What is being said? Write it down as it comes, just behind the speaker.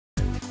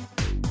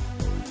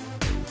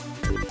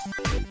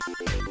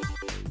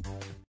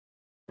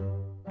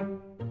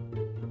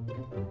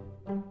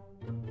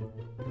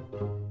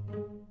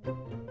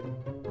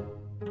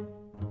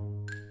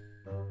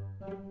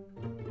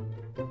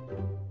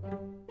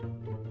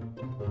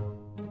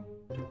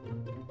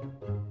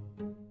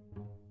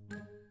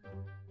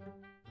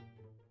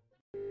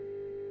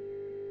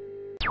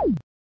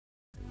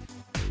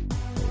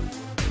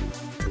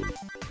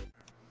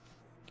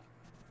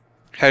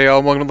Howdy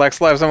y'all, welcome to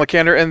Lex Lives, I'm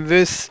Lycander, and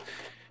this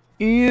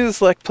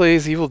is Lek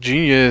Plays Evil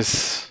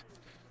Genius.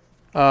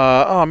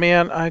 Oh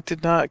man, I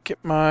did not get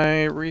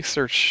my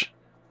research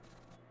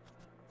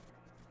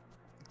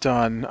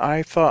done.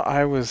 I thought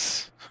I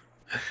was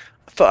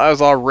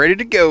all ready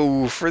to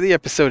go for the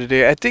episode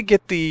today. I did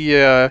get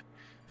the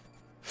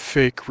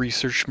fake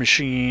research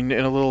machine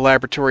in a little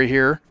laboratory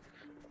here.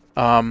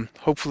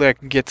 Hopefully I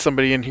can get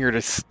somebody in here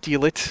to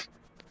steal it.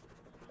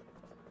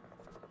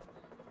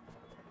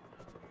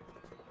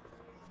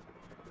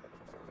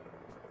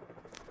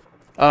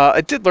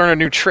 I did learn a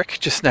new trick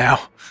just now.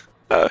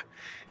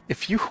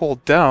 If you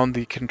hold down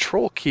the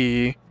control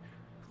key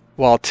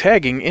while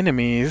tagging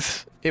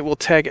enemies, it will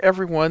tag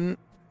everyone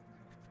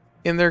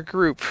in their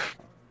group.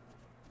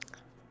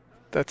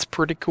 That's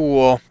pretty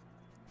cool.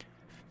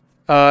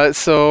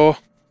 So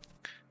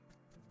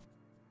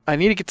I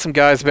need to get some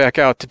guys back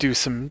out to do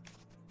some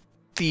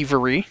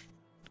thievery.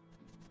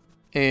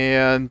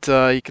 And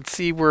you can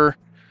see we're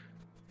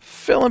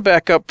filling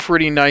back up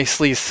pretty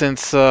nicely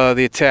since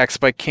the attacks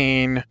by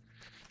Kane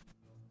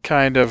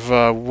kind of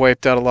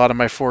wiped out a lot of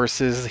my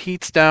forces. The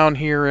heat's down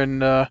here in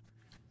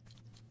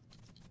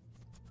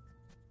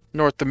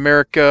North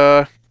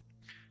America.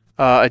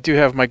 I do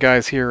have my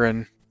guys here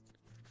in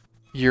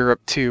Europe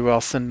too. I'll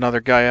send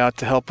another guy out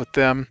to help with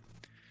them.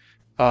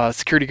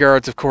 Security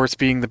guards, of course,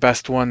 being the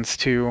best ones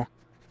to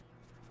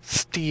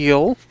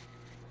steal.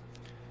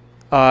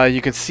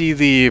 You can see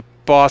the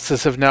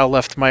bosses have now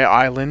left my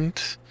island.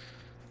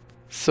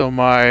 So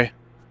my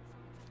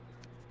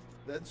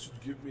That should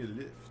give me a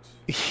lift.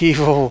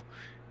 evil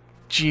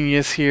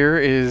genius here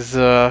is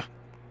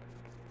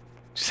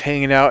just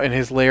hanging out in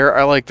his lair.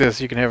 I like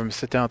this. You can have him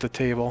sit down at the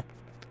table.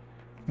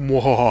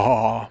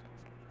 Mwah.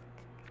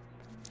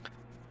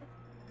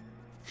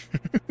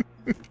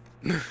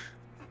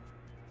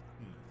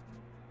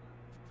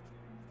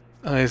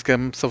 He's got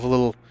himself a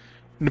little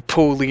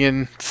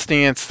Napoleon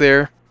stance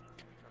there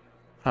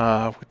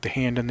with the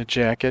hand in the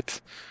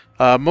jacket.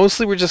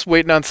 Mostly we're just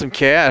waiting on some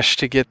cash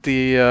to get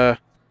the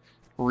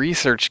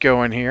research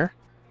going here.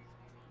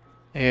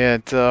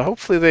 And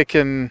hopefully they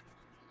can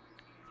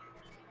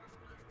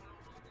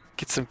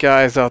get some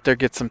guys out there,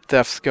 get some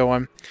thefts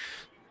going.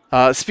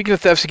 Speaking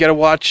of thefts, you gotta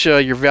watch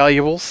your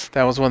valuables.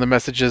 That was one of the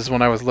messages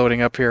when I was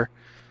loading up here.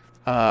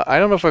 I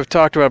don't know if I've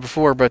talked about it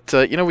before, but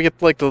you know, we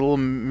get like the little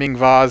Ming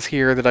vase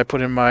here that I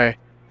put in my...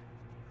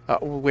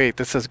 wait,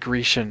 this says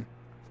Grecian.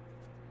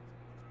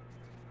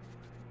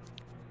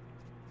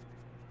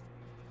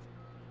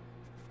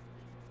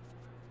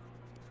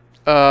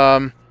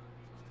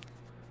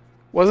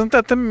 Wasn't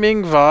that the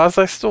Ming vase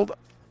I stole?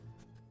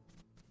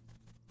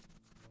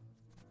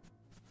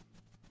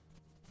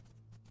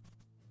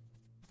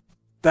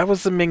 That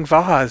was the Ming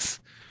vase.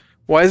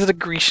 Why is it a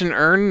Grecian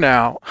urn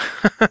now?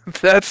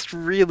 That's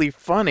really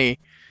funny.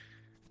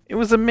 It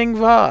was a Ming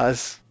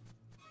vase.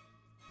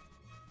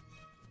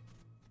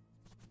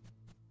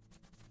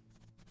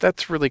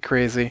 That's really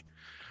crazy.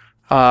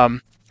 But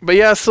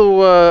yeah,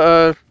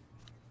 so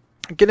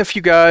getting a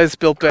few guys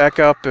built back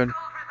up, and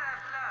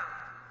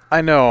I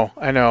know.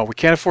 We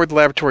can't afford the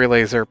laboratory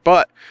laser,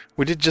 but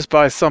we did just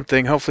buy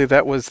something. Hopefully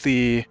that was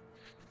the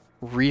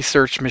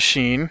research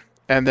machine.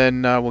 And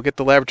then we'll get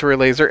the laboratory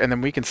laser, and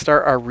then we can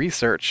start our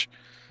research.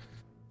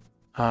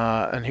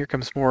 And here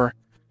comes more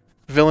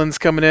villains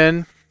coming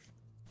in.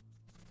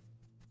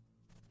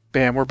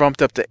 Bam, we're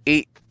bumped up to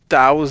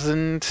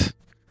 8,000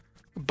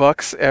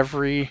 bucks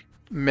every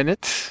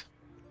minute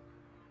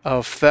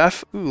of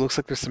theft. Ooh, looks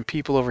like there's some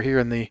people over here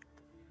in the...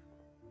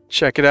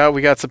 Check it out,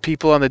 we got some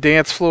people on the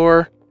dance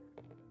floor.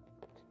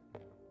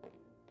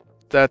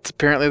 That's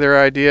apparently their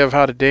idea of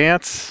how to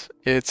dance.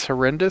 It's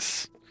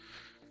horrendous.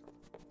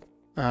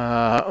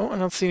 Oh, I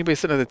don't see anybody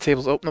sitting at the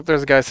tables. Oh, no,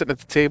 there's a guy sitting at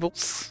the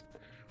tables.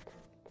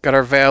 Got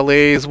our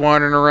valets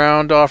wandering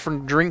around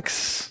offering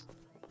drinks.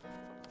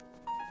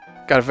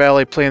 Got a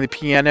valet playing the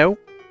piano.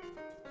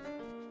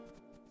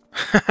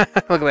 Look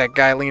at that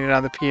guy leaning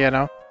on the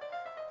piano.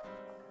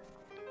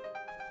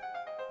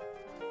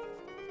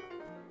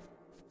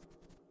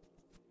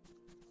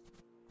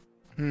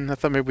 I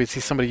thought maybe we'd see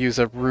somebody use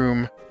a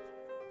room.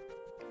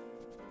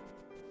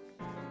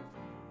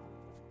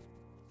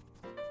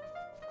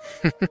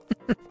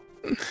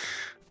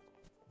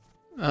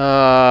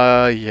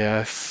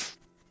 Yes.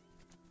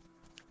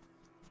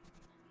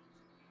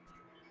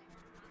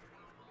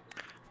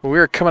 Well, we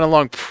are coming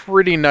along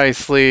pretty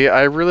nicely.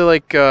 I really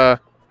like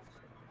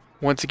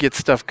once you get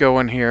stuff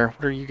going here.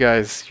 What are you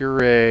guys?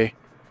 You're a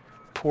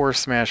poor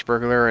smash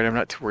burglar. Alright, I'm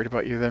not too worried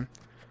about you then.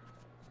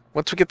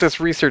 Once we get this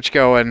research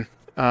going,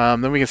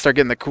 then we can start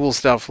getting the cool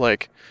stuff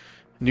like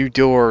new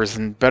doors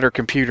and better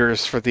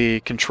computers for the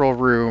control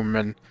room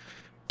and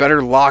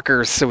better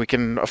lockers so we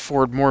can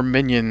afford more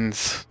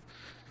minions.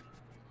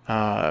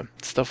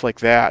 Stuff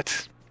like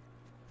that.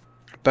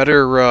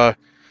 Better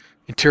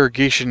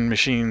interrogation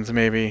machines,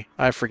 maybe.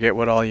 I forget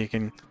what all you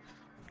can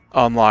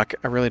unlock.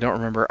 I really don't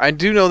remember. I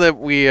do know that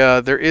we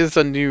there is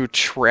a new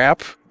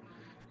trap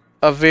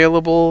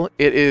available.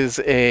 It is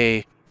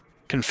a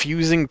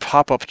confusing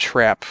pop-up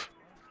trap.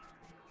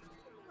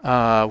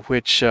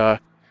 which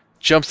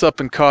jumps up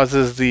and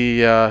causes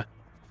the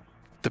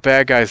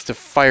bad guys to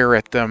fire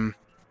at them.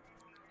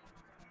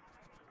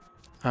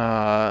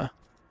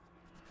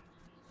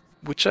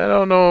 Which I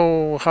don't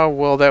know how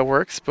well that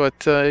works,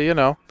 but you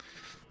know,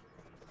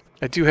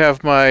 I do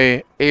have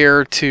my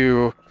air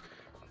to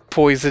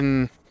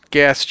poison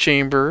gas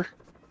chamber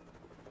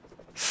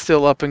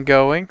still up and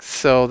going,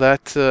 so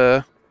that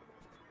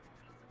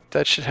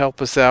that should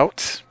help us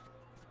out.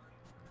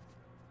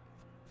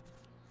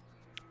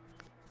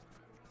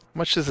 How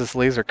much does this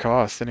laser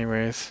cost,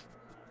 anyways?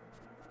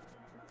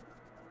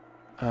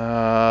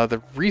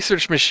 The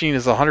research machine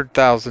is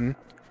 100,000,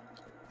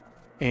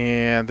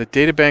 and the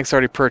data bank's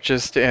already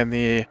purchased, and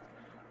the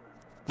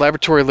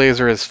laboratory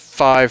laser is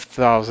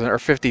 5,000 or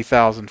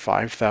 50,000,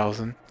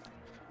 5,000.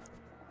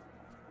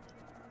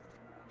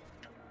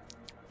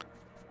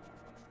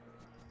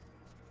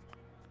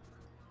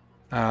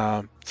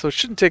 So it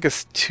shouldn't take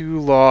us too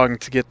long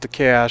to get the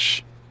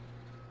cash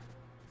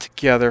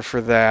together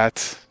for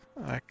that.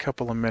 A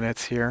couple of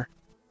minutes here.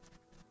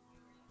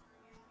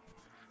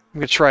 I'm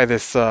gonna try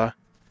this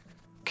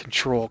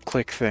control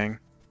click thing.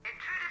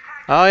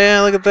 Oh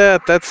yeah, look at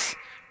that.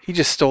 He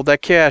just stole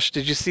that cash.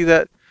 Did you see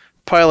that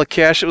pile of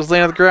cash that was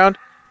laying on the ground?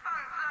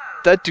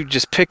 That dude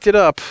just picked it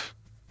up.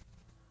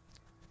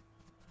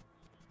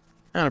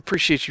 I don't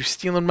appreciate you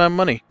stealing my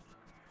money.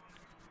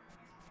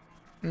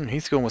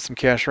 He's going with some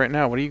cash right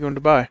now. What are you going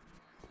to buy?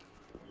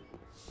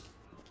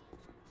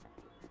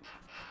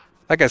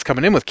 That guy's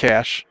coming in with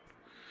cash.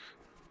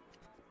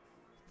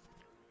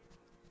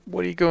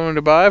 What are you going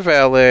to buy,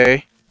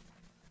 valet?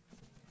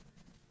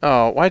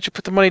 Oh, why'd you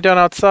put the money down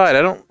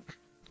outside?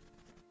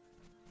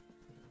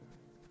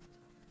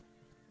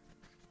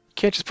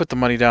 Can't just put the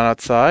money down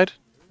outside.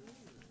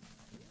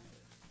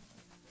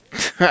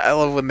 I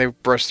love when they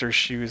brush their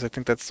shoes. I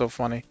think that's so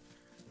funny.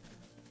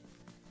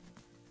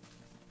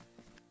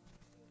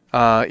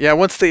 Yeah,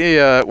 once they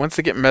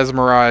get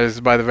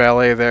mesmerized by the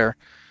valet there,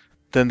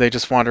 then they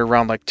just wander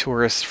around like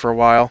tourists for a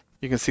while.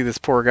 You can see this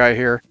poor guy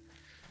here.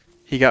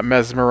 He got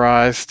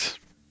mesmerized.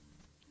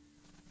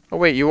 Oh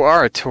wait, you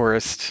are a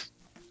tourist.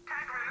 Why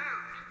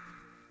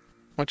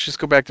don't you just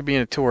go back to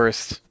being a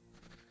tourist?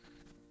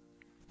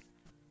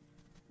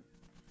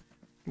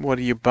 What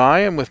are you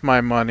buying with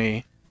my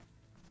money?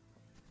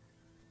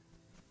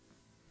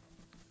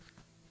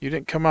 You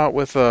didn't come out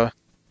with a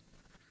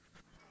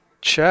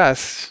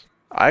chest.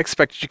 I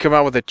expected you to come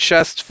out with a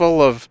chest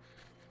full of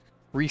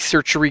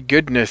researchery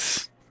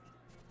goodness.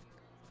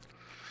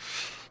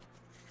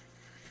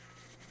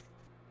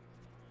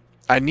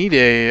 I need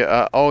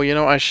a. Oh, you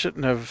know, I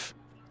shouldn't have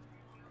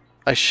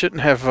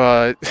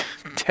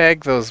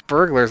tagged those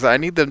burglars. I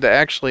need them to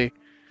actually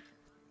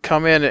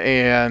come in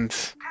and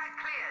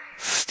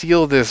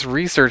steal this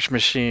research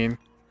machine.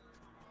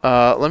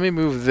 Let me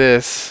move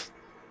this.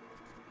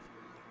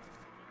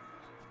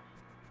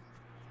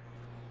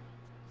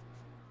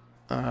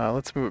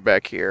 Let's move it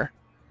back here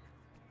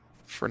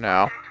for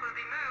now.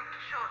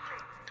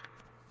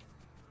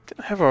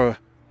 Didn't I have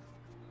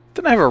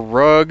a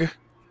rug? Where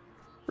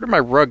did my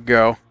rug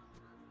go?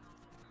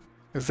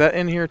 Is that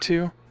in here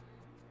too?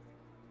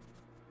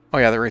 Oh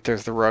yeah, right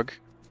there's the rug.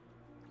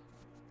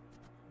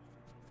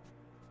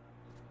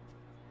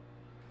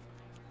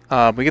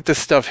 We get this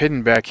stuff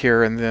hidden back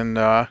here, and then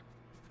that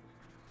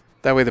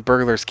way the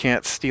burglars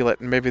can't steal it,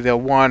 and maybe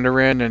they'll wander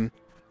in and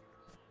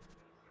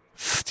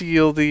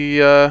steal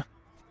the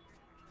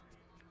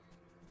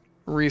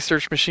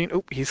research machine.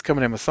 Oh, he's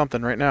coming in with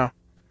something right now.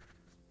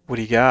 What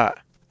do you got?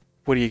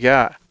 What do you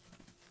got?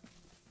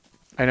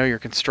 I know you're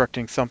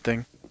constructing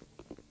something.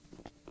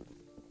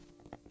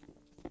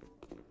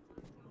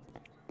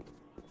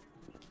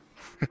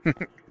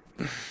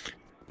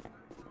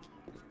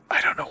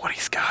 I don't know what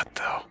he's got,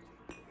 though.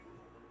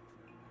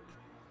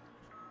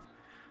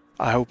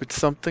 I hope it's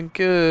something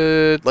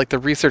good. Like the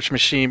research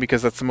machine,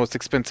 because that's the most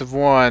expensive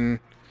one.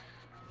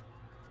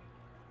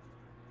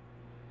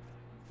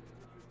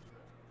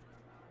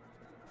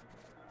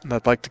 And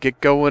I'd like to get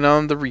going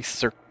on the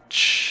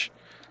research.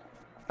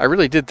 I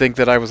really did think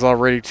that I was all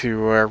ready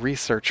to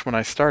research when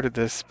I started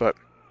this, but...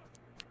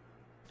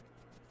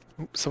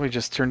 Oops, somebody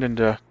just turned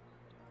into...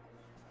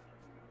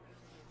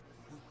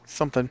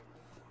 something.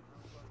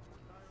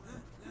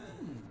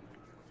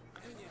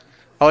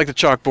 I like the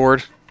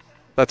chalkboard.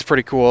 That's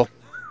pretty cool.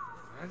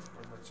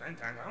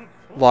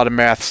 A lot of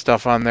math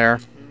stuff on there.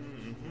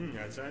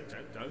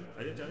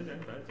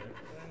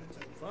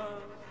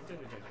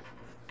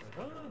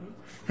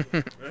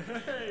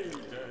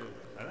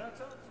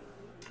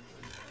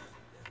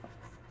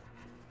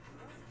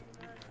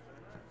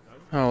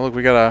 Oh, look,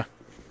 we got a...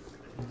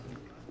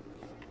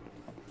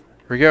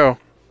 Here we go.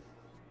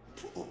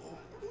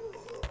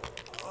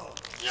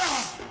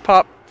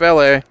 Pop,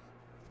 valet.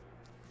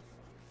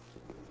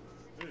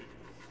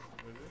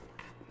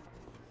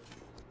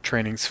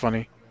 Training's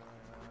funny.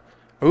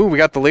 Ooh, we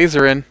got the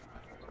laser in.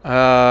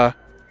 I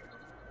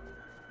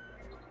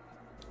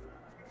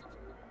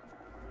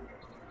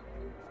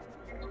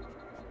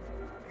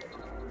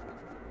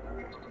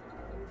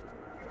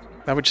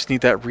would just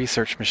need that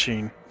research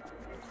machine.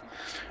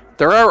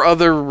 There are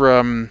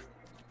other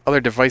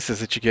devices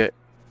that you get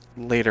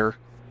later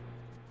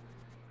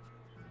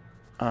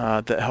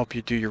that help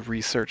you do your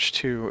research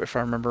too, if I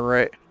remember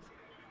right.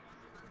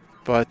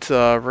 But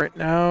right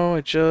now,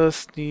 I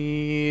just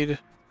need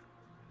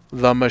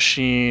the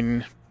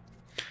machine.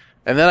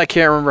 And then I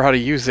can't remember how to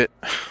use it,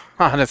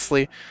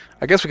 honestly.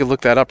 I guess we could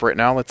look that up right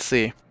now. Let's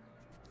see.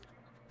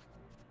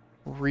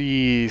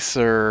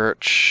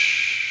 Research.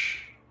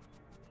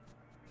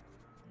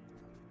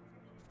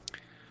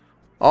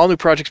 All new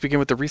projects begin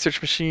with the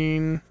research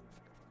machine.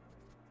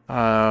 Take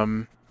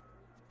a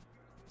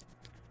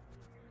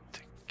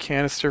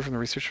canister from the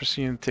research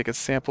machine. Take a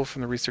sample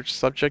from the research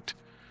subject.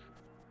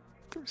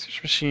 The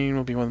research machine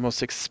will be one of the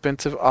most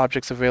expensive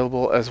objects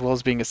available, as well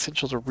as being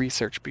essential to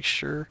research. Be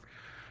sure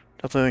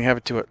nothing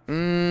happen to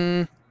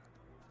it.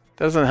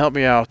 Doesn't help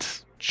me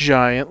out.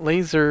 Giant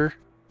laser.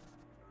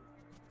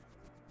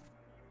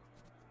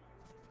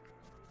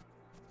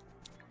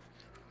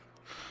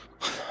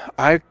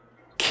 I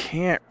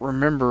can't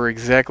remember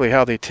exactly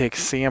how they take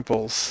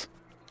samples.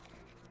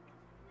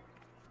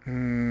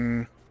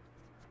 I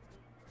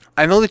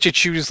know that you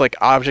choose like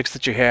objects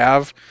that you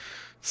have,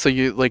 so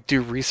you like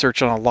do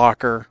research on a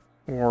locker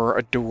or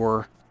a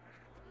door,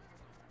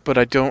 but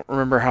I don't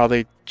remember how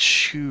they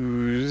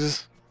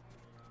choose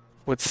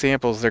what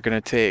samples they're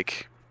gonna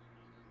take.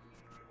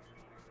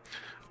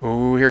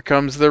 Oh, here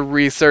comes the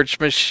research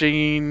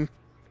machine.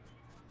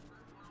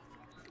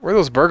 Where are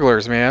those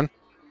burglars, man?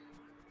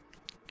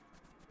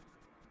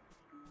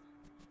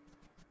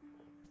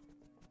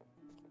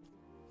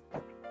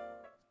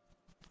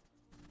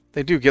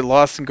 They do get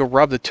lost and go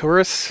rob the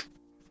tourists.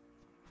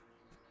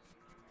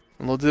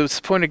 I'm a little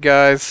disappointed,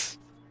 guys.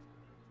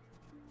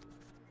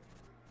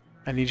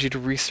 I need you to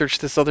research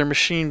this other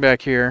machine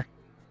back here.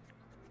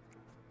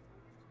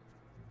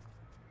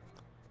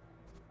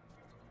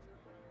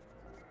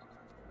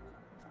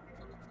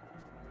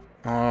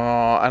 Oh,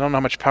 I don't know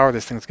how much power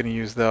this thing's going to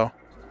use, though.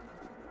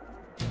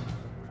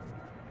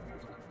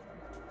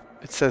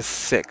 It says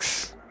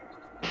 6.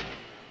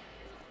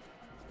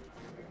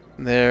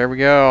 There we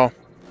go.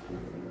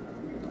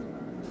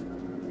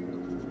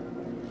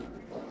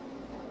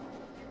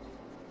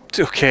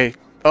 Okay.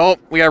 Oh,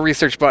 we got a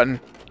research button.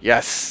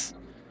 Yes.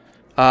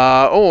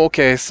 Oh,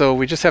 okay, so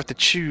we just have to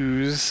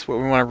choose what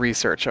we want to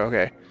research.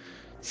 Okay.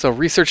 So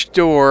research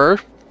door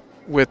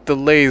with the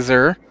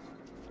laser.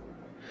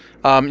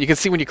 You can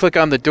see when you click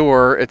on the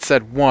door, it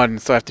said 1,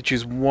 so I have to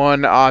choose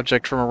one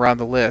object from around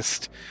the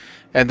list.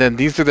 And then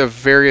these are the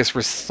various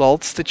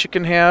results that you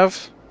can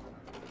have.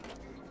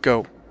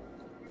 Go.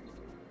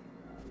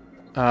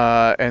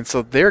 And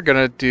so they're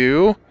gonna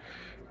do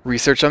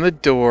research on the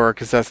door,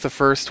 because that's the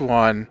first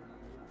one.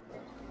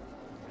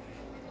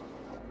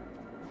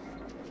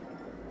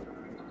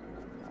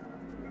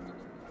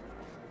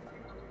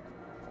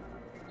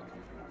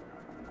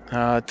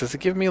 Does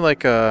it give me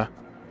like a...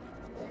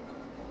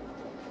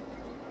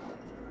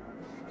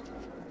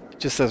 It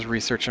just says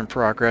research in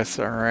progress,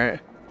 alright.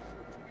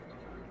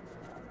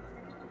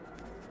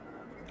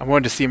 I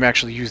wanted to see him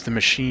actually use the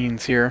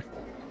machines here.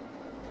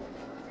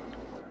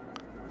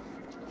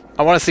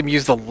 I want to see him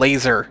use the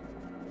laser.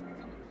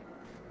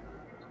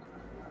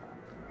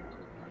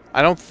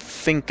 I don't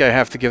think I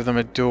have to give them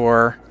a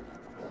door.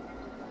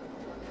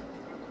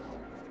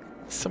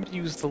 Somebody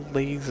use the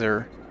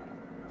laser.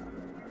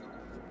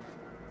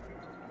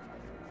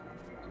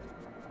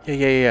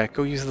 Yeah.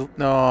 Go use the...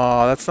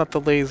 No, that's not the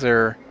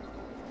laser.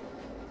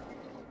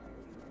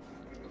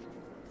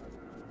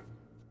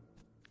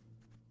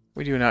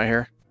 What are we doing out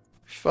here?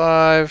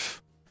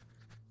 5.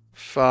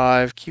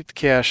 Keep the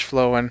cash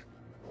flowing.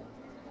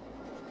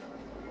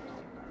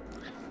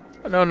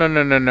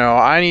 No.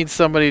 I need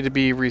somebody to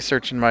be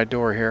researching my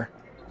door here.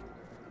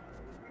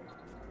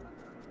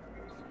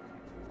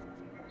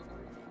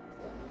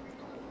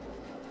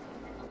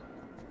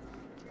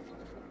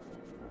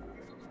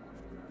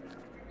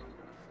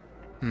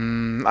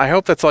 I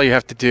hope that's all you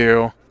have to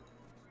do.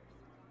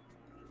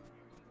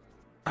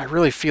 I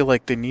really feel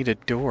like they need a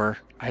door.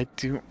 I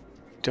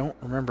don't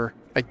remember.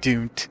 I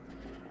don't.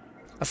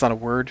 That's not a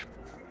word.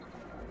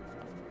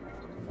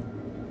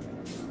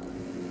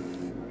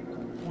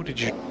 What did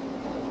you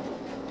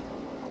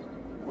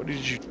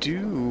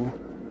do?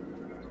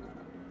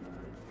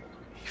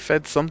 He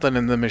fed something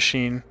in the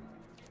machine.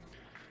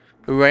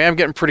 Ooh, I am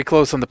getting pretty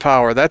close on the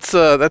power. That's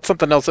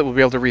something else that we'll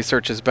be able to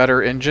research is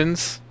better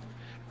engines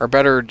or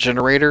better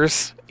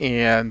generators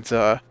and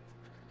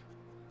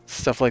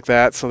stuff like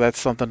that. So that's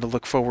something to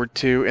look forward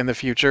to in the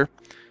future.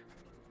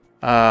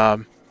 I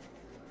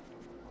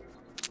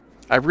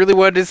really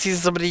wanted to see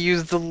somebody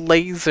use the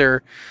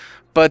laser,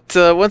 but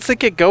once they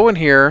get going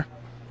here,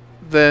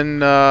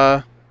 then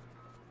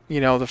you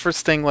know, the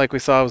first thing like we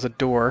saw was a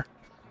door.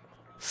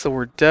 So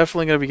we're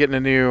definitely going to be getting a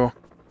new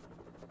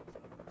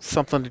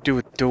something to do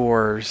with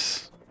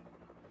doors.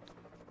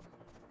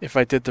 If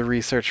I did the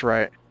research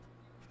right.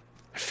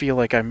 I feel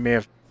like I may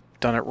have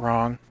done it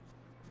wrong.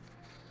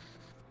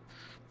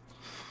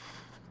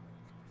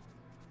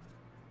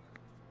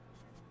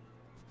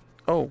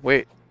 Oh,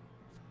 wait.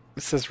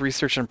 It says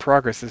research in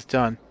progress is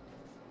done.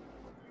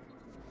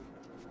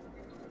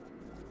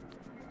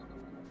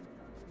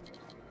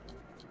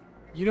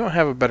 You don't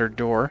have a better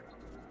door.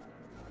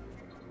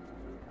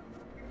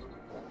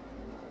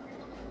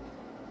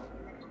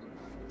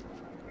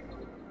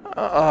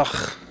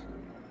 Ugh.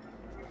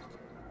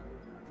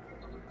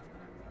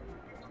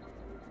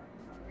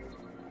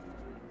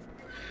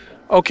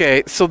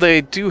 Okay, so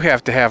they do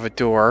have to have a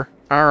door.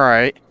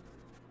 Alright.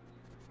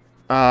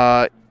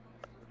 Uh,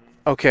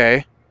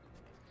 okay.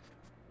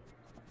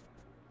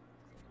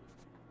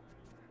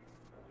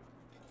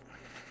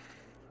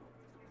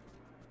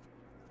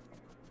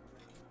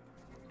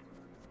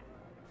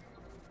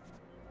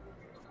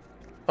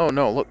 Oh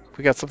no, look,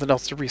 we got something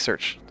else to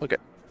research. Look at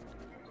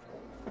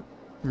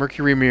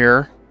Mercury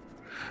mirror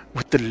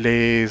with the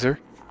laser.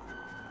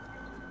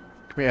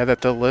 Can we add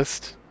that to the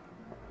list?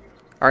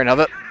 Alright, now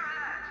that's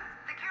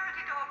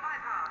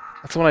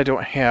the one I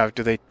don't have.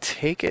 Do they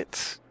take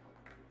it?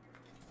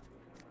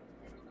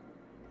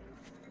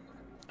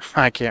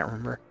 I can't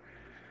remember.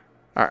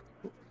 Alright,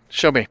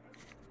 show me.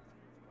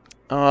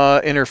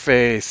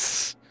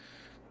 Interface.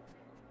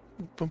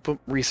 Boom, boom,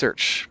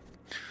 research.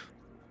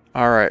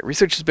 Alright,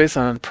 research is based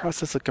on the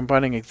process of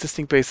combining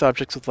existing base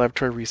objects with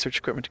laboratory research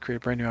equipment to create a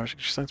brand new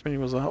object. Your science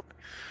manuals will help.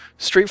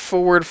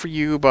 Straightforward for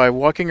you by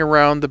walking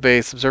around the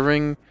base,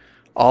 observing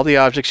all the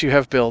objects you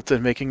have built,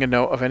 and making a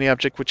note of any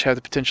object which have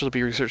the potential to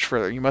be researched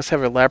further. You must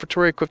have a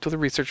laboratory equipped with a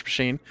research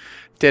machine,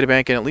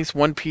 databank, and at least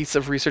one piece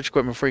of research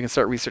equipment before you can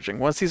start researching.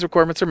 Once these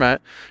requirements are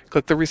met,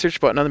 click the research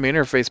button on the main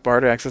interface bar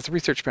to access the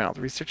research panel.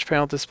 The research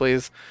panel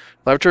displays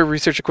laboratory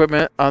research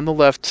equipment on the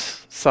left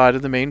side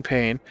of the main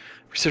pane,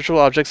 researchable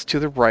objects to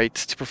the right.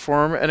 To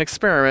perform an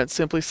experiment,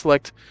 simply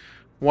select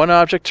one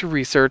object to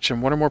research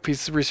and one or more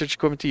pieces of research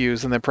equipment to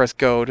use, and then press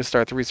go to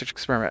start the research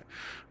experiment.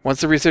 Once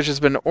the research has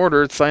been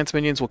ordered, science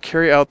minions will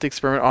carry out the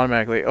experiment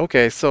automatically.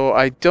 Okay, so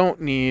I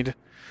don't need...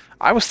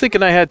 I was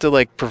thinking I had to,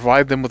 like,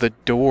 provide them with a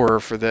door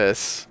for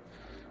this.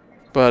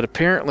 But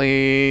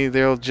apparently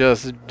they'll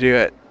just do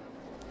it.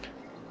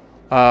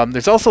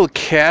 There's also a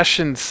cash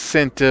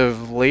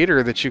incentive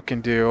later that you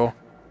can do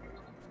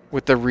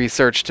with the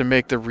research to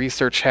make the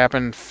research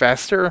happen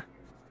faster.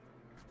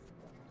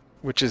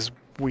 Which is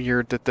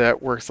weird that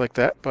that works like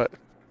that, but...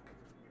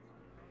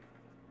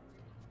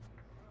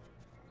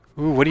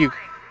 Ooh, what do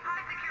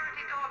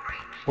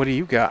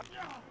you got?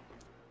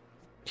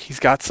 He's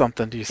got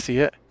something. Do you see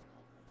it?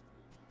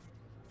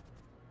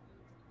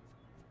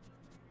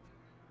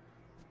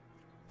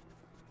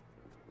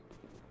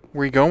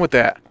 Where are you going with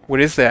that?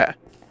 What is that?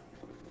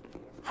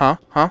 Huh?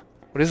 Huh?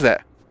 What is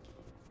that?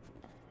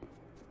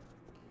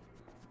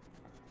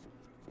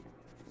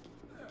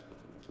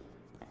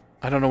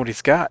 I don't know what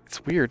he's got.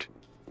 It's weird.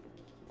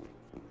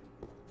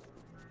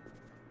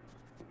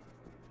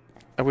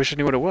 I wish I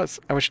knew what it was.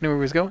 I wish I knew where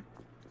he was going.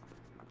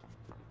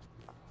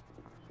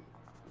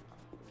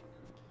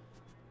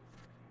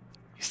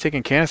 He's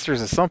taking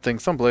canisters of something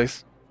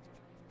someplace.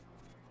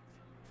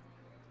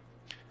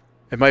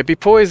 It might be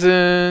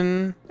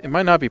poison. It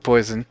might not be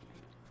poison.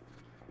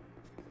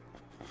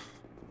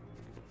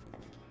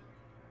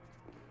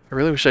 I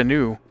really wish I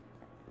knew.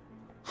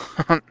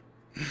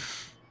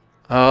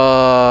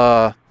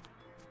 Alright,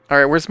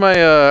 where's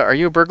my, are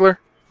you a burglar?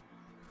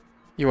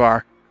 You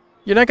are.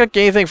 You're not gonna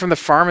get anything from the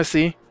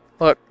pharmacy.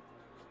 Look.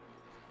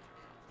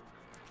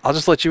 I'll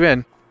just let you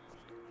in.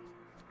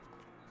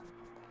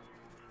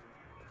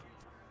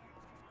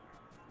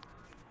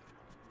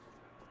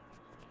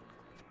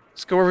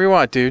 Just go wherever you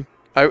want, dude.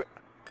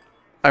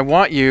 I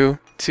want you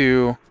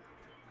to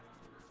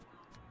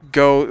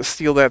go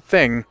steal that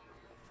thing.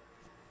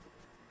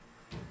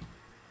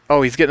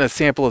 Oh, he's getting a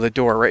sample of the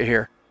door right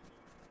here.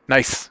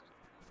 Nice.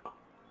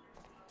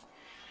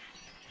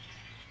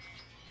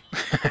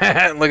 Look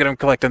at him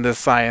collecting this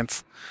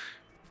science.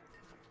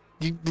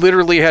 You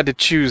literally had to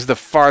choose the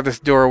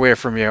farthest door away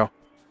from you.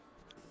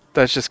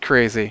 That's just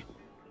crazy.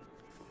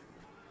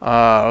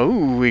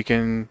 Ooh, we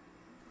can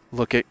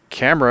look at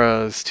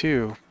cameras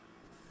too.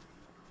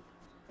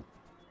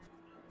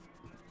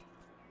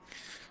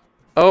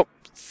 Oh.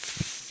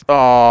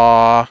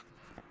 Aww.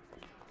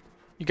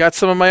 You got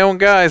some of my own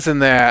guys in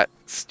that,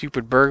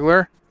 stupid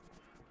burglar.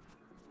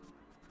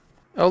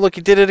 Oh, look,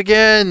 he did it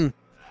again!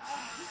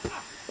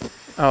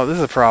 Oh, this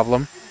is a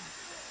problem.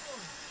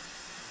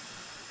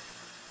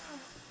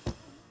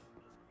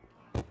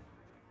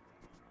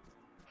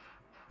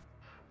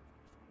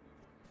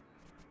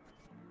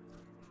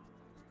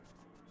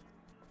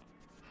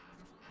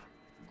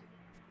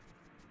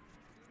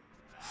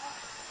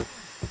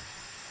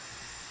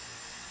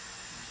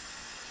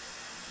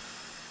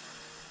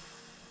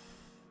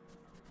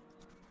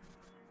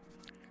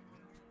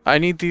 I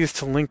need these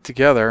to link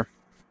together.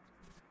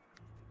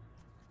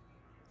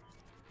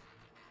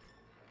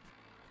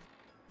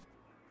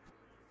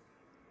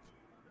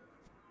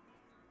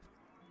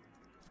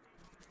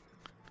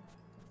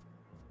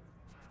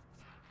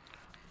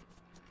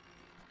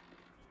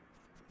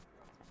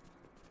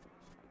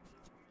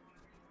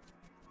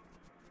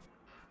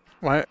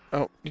 Why?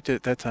 Oh, you did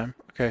it that time.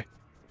 Okay.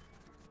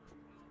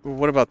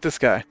 What about this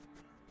guy?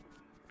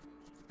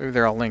 Maybe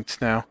they're all linked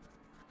now.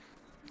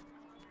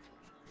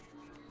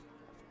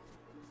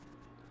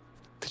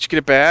 Did you get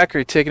it back? Are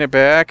you taking it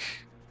back?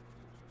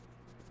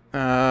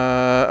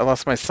 I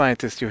lost my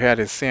scientist who had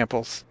his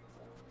samples.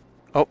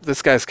 Oh,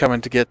 this guy's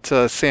coming to get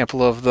a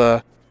sample of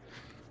the...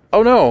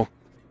 Oh no!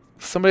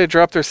 Somebody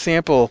dropped their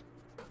sample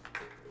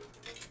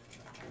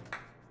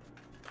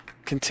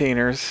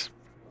containers.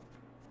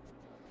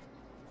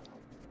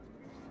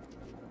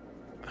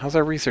 How's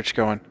our research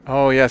going?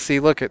 Oh yeah, see,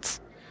 look, it's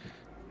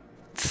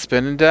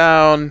spinning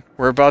down.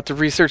 We're about to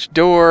research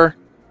door.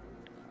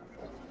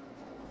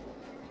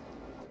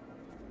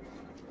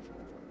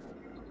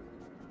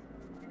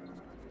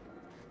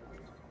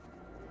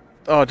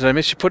 Oh, did I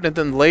miss you putting it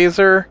in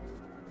laser?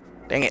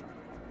 Dang it.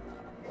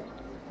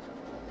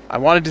 I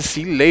wanted to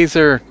see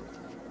laser.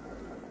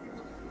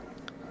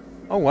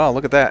 Oh wow,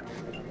 look at that.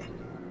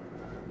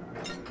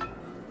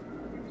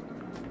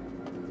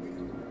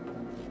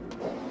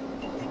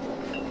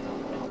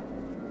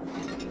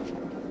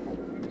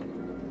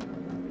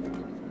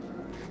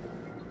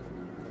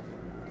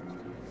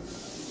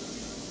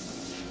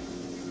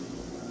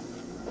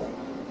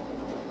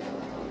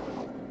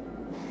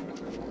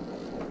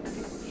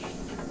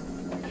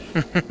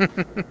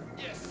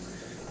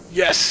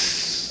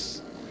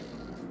 Yes!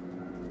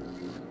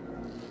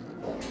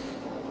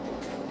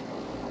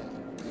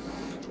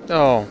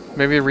 Oh,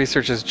 maybe the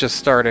research is just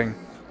starting.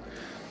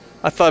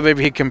 I thought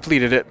maybe he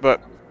completed it,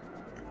 but...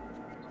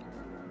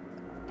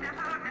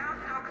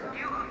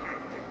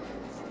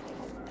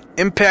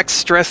 Impact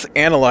Stress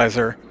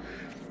Analyzer.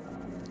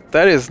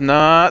 That is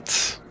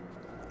not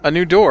a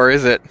new door,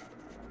 is it?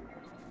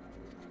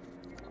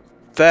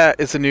 That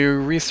is a new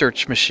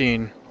research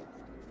machine.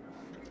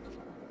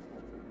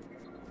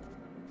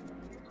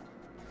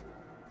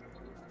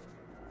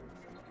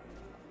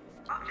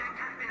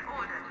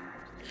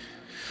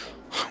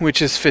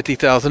 Which is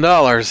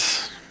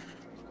 $50,000.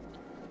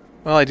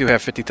 Well, I do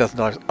have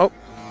 $50,000. Oh.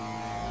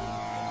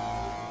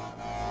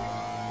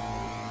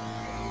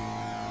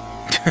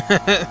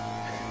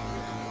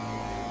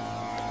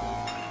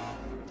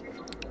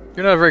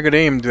 You're not a very good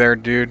aim there,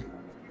 dude.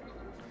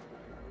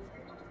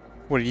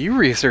 What are you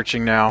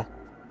researching now?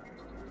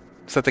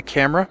 Is that the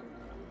camera?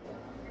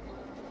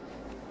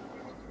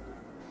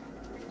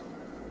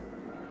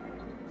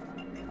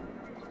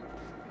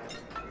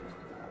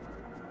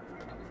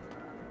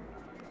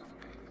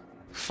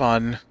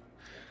 Fun.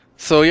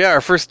 So yeah, our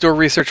first door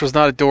research was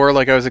not a door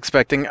like I was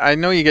expecting. I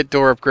know you get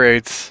door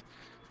upgrades.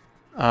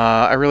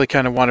 I really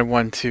kind of wanted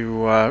one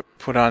to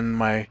put on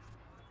my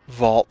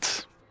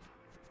vault.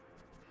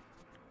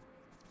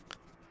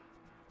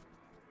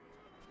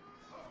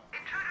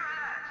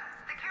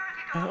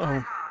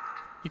 Uh-oh.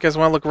 You guys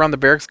want to look around the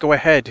barracks? Go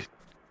ahead.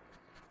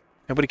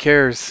 Nobody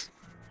cares.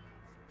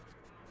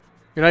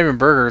 You're not even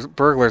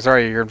burglars, are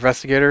you? You're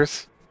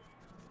investigators?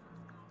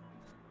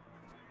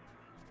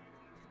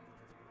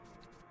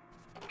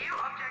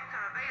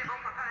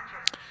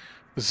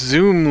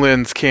 Zoom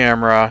lens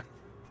camera.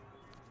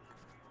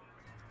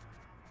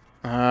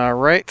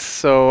 Alright,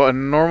 so a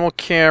normal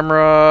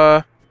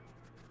camera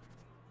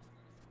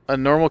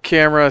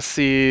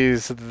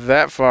sees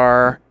that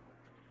far,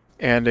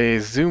 and a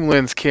zoom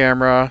lens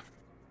camera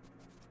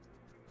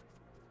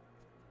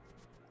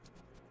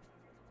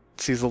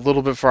sees a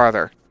little bit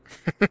farther.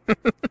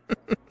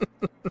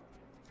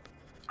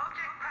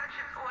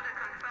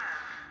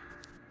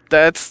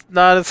 That's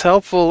not as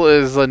helpful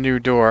as a new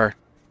door.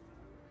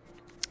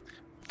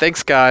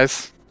 Thanks,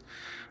 guys.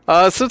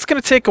 So it's going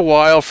to take a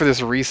while for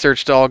this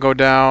research to all go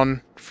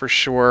down, for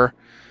sure.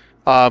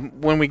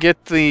 When we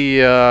get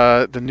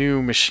the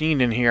new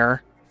machine in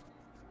here,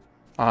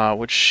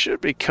 which should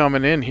be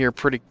coming in here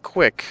pretty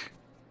quick,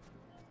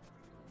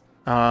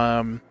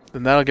 then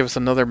that'll give us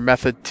another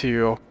method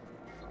to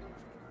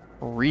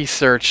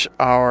research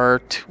our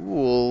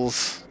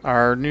tools,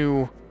 our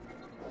new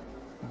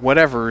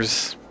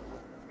whatevers.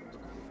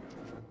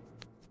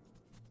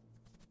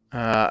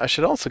 I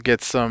should also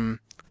get some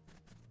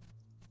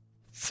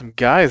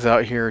guys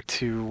out here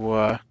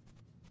to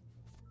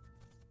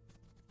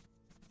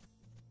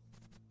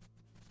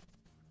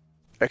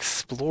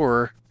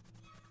explore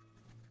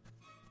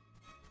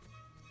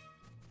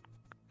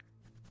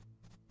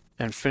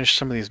and finish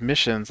some of these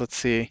missions. Let's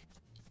see.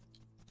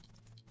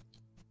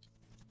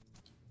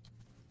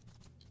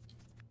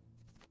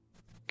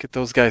 Get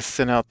those guys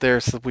sent out there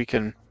so that we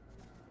can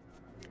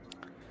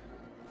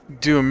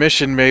do a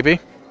mission, maybe.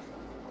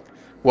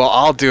 Well,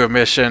 I'll do a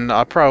mission.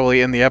 I'll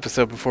probably end the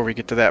episode before we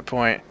get to that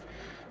point.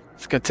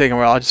 It's going to take a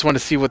while. I just want to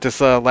see what this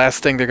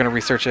last thing they're going to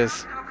research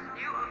is.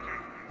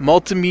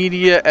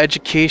 Multimedia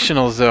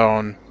Educational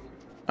Zone.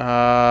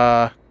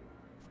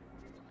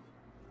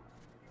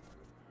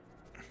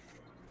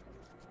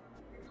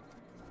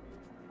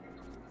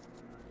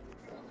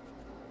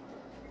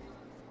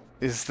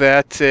 Is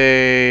that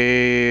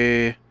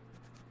a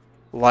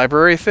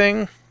library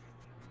thing?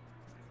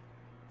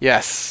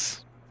 Yes.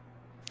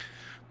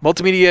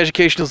 Multimedia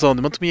Educational Zone.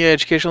 The Multimedia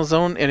Educational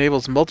Zone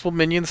enables multiple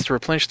minions to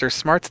replenish their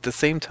smarts at the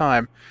same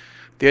time.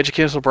 The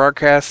educational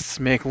broadcasts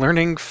make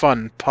learning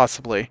fun,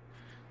 possibly.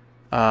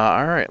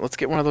 Alright, let's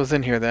get one of those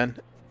in here then.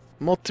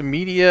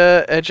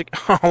 Multimedia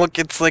Oh, look,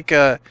 it's like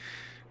a...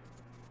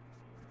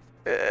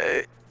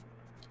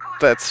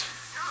 that's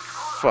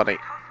funny.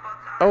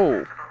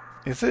 Oh,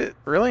 is it?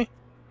 Really?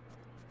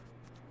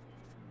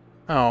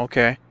 Oh,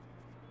 okay.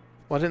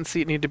 Well, I didn't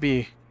see it need to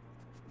be...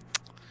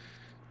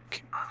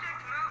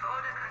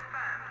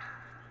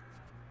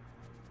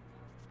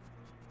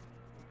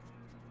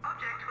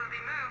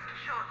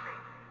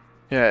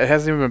 Yeah, it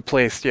hasn't even been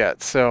placed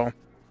yet, so...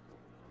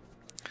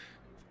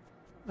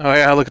 Oh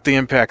yeah, look at the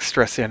impact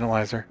stress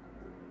analyzer.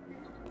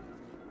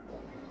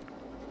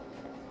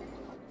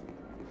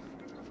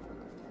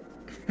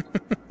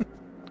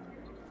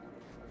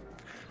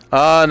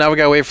 Now we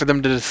gotta wait for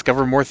them to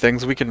discover more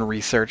things we can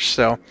research,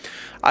 so...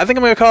 I think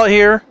I'm gonna call it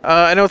here.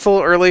 I know it's a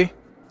little early,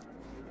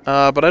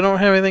 but I don't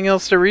have anything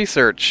else to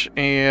research,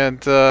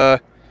 and,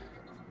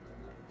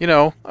 you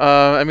know,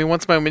 I mean,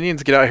 once my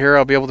minions get out here,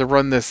 I'll be able to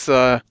run this,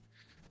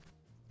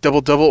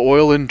 double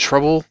oil in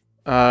trouble,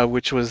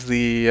 which was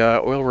the,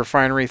 oil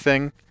refinery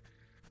thing.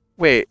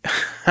 Wait,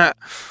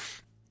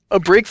 a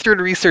breakthrough in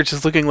research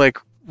is looking like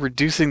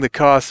reducing the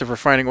cost of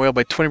refining oil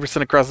by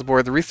 20% across the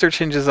board. The research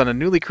hinges on a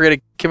newly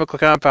created chemical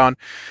compound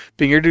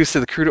being introduced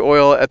to the crude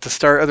oil at the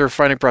start of the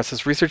refining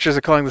process. Researchers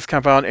are calling this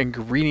compound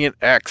Ingredient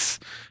X.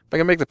 Am I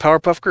going to make the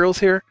Powerpuff Girls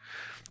here?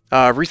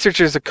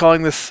 Researchers are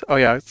calling this... Oh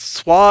yeah,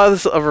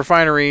 swaths of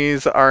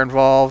refineries are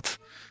involved.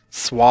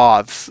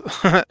 Swaths.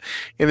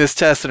 In this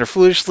test and are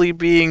foolishly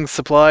being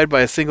supplied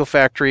by a single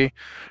factory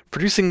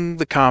producing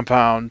the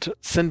compound.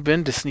 Send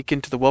Ben to sneak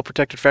into the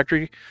well-protected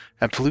factory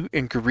and pollute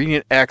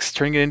Ingredient X,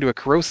 turning it into a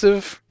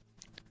corrosive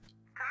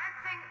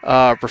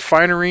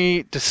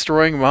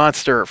refinery-destroying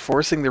monster,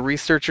 forcing the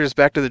researchers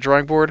back to the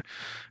drawing board,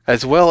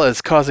 as well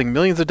as causing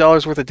millions of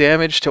dollars worth of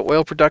damage to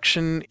oil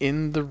production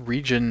in the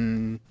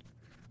region.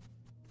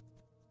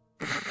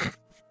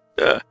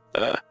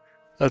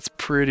 That's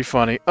pretty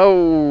funny.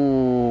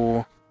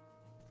 Oh...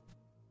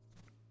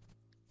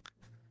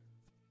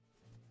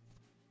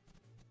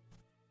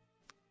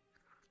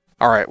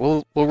 Alright,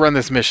 we'll run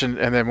this mission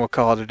and then we'll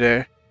call it a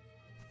day.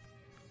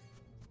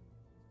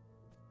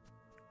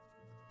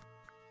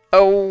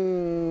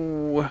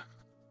 Oh!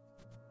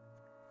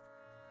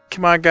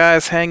 Come on,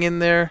 guys, hang in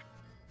there.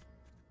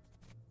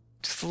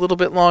 Just a little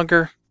bit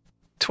longer.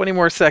 20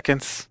 more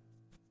seconds.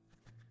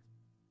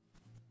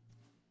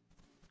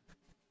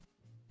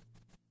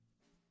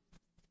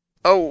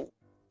 Oh!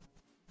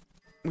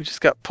 We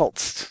just got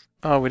pulsed.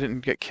 Oh, we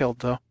didn't get killed,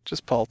 though.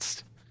 Just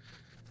pulsed.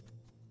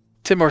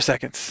 10 more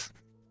seconds.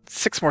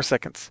 6 more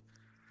seconds.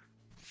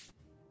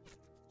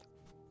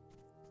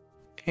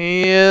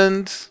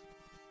 And...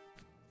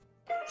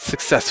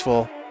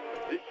 successful.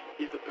 This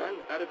is the Pan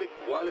Arabic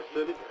Wireless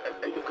Service at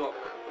 8 o'clock.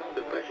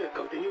 The pressure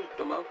continues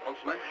to mount on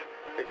Smash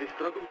as they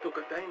struggle to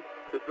contain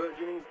the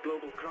burgeoning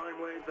global crime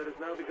wave that has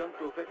now begun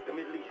to affect the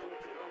Middle East.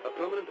 A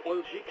prominent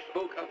oil sheik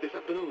spoke out this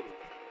afternoon.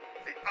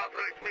 This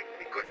outrage makes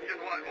me question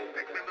why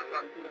OPEC members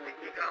are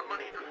taking our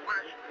money to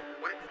Smash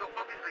when it's so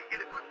obviously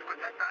ill-equipped to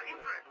protect our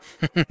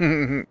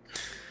interests.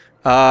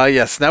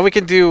 Yes, now we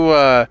can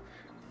do,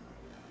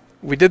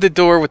 we did the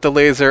door with the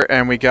laser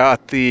and we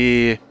got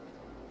the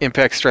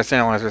impact stress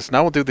analyzer. So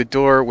now we'll do the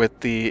door with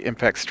the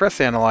impact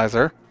stress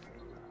analyzer.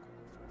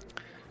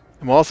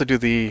 And we'll also do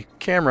the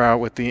camera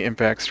with the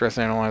impact stress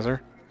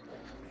analyzer.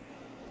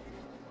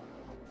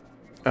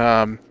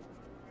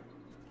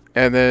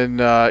 And then,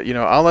 you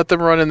know, I'll let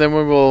them run and then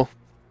we will...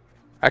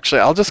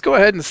 Actually, I'll just go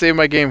ahead and save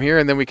my game here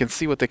and then we can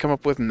see what they come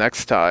up with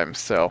next time.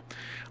 So,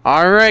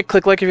 alright,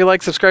 click like if you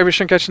like, subscribe if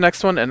you catch the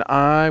next one, and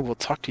I will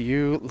talk to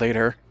you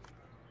later.